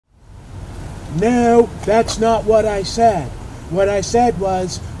No, that's not what I said. What I said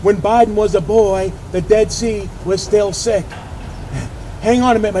was, when Biden was a boy, the Dead Sea was still sick. Hang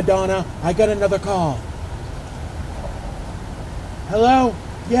on a minute, Madonna. I got another call. Hello?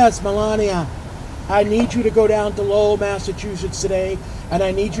 Yes, Melania. I need you to go down to Lowell, Massachusetts today, and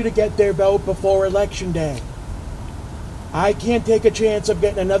I need you to get their vote before Election Day. I can't take a chance of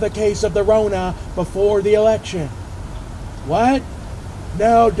getting another case of the Rona before the election. What?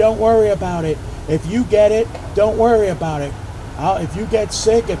 No, don't worry about it. If you get it, don't worry about it. If you get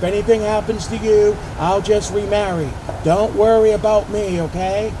sick, if anything happens to you, I'll just remarry. Don't worry about me,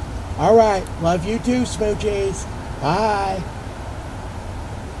 okay? All right. Love you too, Smoochies. Bye.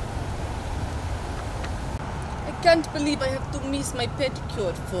 I can't believe I have to miss my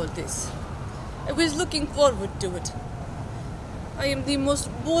pedicure for this. I was looking forward to it. I am the most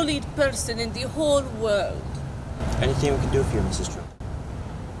bullied person in the whole world. Anything we can do for you, Mrs. Trump?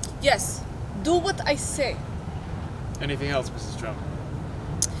 Yes, do what I say. Anything else, Mrs. Trump?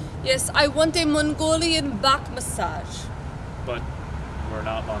 Yes, I want a Mongolian back massage. But we're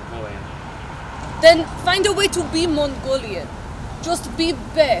not Mongolian. Then find a way to be Mongolian. Just be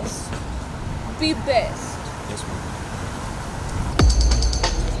best. Be best. Yes, ma'am.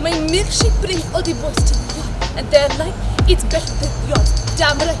 My milkshake brings all the boys to the yard, and they're like, it's better than yours.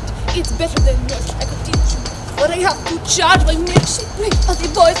 Damn right, it's better than yours. I could teach you, but I have to charge. My milkshake brings all the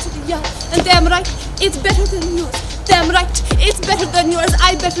boys to the yard, and damn right, it's better than yours. Damn right, it's better than yours.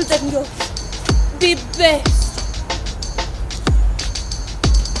 I better than yours. Be best.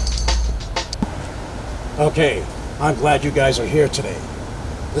 Okay, I'm glad you guys are here today.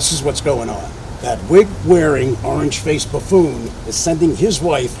 This is what's going on. That wig-wearing, orange-faced buffoon is sending his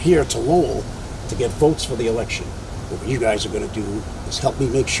wife here to Lowell to get votes for the election. What you guys are going to do is help me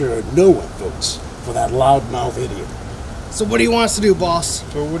make sure no one votes for that loudmouth idiot. So what do you want us to do, boss?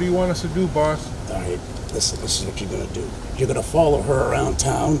 So what do you want us to do, boss? All right, listen, this is what you're going to do. You're going to follow her around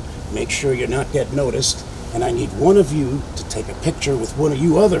town, make sure you're not getting noticed, and I need one of you to take a picture with one of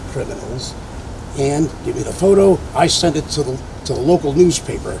you other criminals and give me the photo. I send it to the local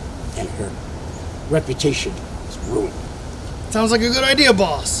newspaper, and her reputation is ruined. Sounds like a good idea,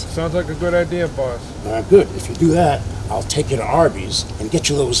 boss. Sounds like a good idea, boss. Good. If you do that, I'll take you to Arby's and get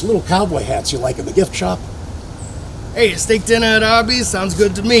you those little cowboy hats you like in the gift shop. Hey, a steak dinner at Arby's sounds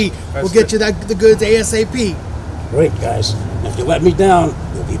good to me. That's We'll get you the goods ASAP. Great, guys. And if you let me down,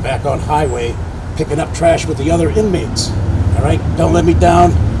 you'll be back on highway picking up trash with the other inmates. All right? Don't let me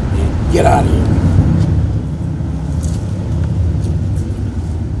down and get out of here.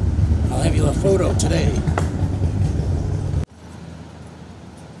 I'll have you a photo today.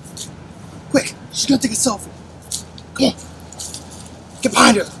 Quick, she's gonna take a selfie. Come on. Get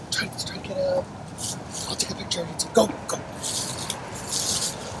behind her. Try to get out. I'll take a picture of you too. Go.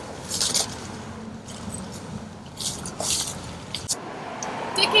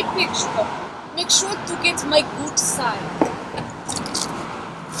 Take a picture. Make sure to get my good side.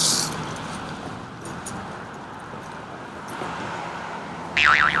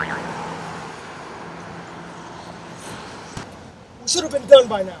 We should have been done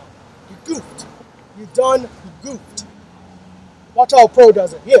by now. You goofed. You done, you goofed. Watch how a pro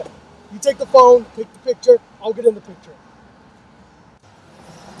does it. Here, you take the phone, take the picture, I'll get in the picture.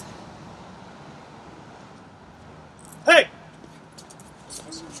 Hey!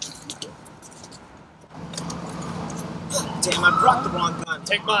 Damn, I brought the wrong gun.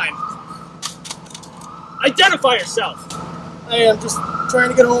 Take mine. Identify yourself! I am just trying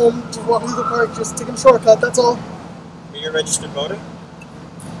to get home, just walking through the park, just taking a shortcut, that's all. Are you a registered voter?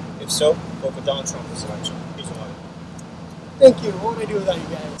 If so, vote for Donald Trump this election. He's elected. Thank you. What would I do without you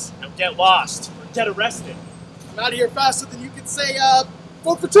guys? Now get lost or get arrested. I'm out of here faster than you can say,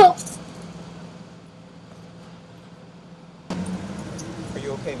 vote for Trump! Are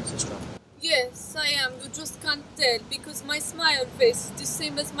you okay, Mrs. Trump? Yes, I am. You just can't tell because my smile face is the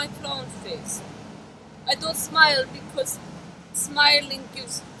same as my frown face. I don't smile because smiling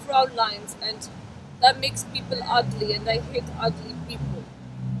gives frown lines and that makes people ugly and I hate ugly people.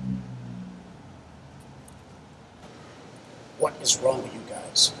 What is wrong with you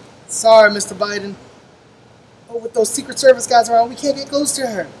guys? Sorry, Mr. Biden. But with those Secret Service guys around, we can't get close to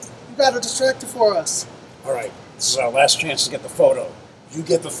her. You got her distracted for us. All right, this is our last chance to get the photo. You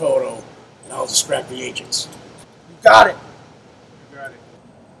get the photo, and I'll distract the agents. You got it. You got it.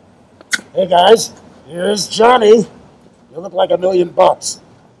 Hey guys, here's Johnny. You look like $1 million.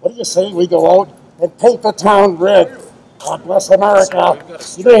 What do you say we go out and paint the town red? God bless America. We've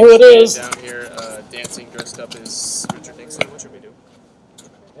got a You know who it is? down here dancing dressed up as Richard Nixon. What should we do?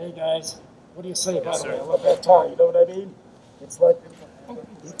 Hey guys, what do you say about sir. it? I love that tie, you know what I mean? It's like...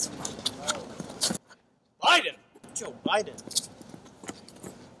 Biden.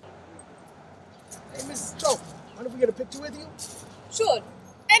 Hey, Mrs. Trump, mind if we get a picture with you? Sure,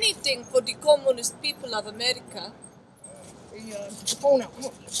 anything for the communist people of America. Hey, put your phone out. Come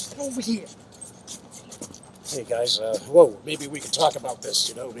on, come over here. Hey guys, whoa, maybe we can talk about this,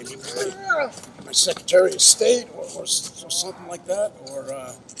 you know, maybe my Secretary of State or something like that,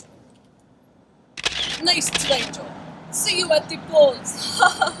 or, Nice try, Joe. See you at the polls.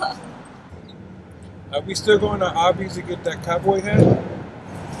 Are we still going to Arby's to get that cowboy hat?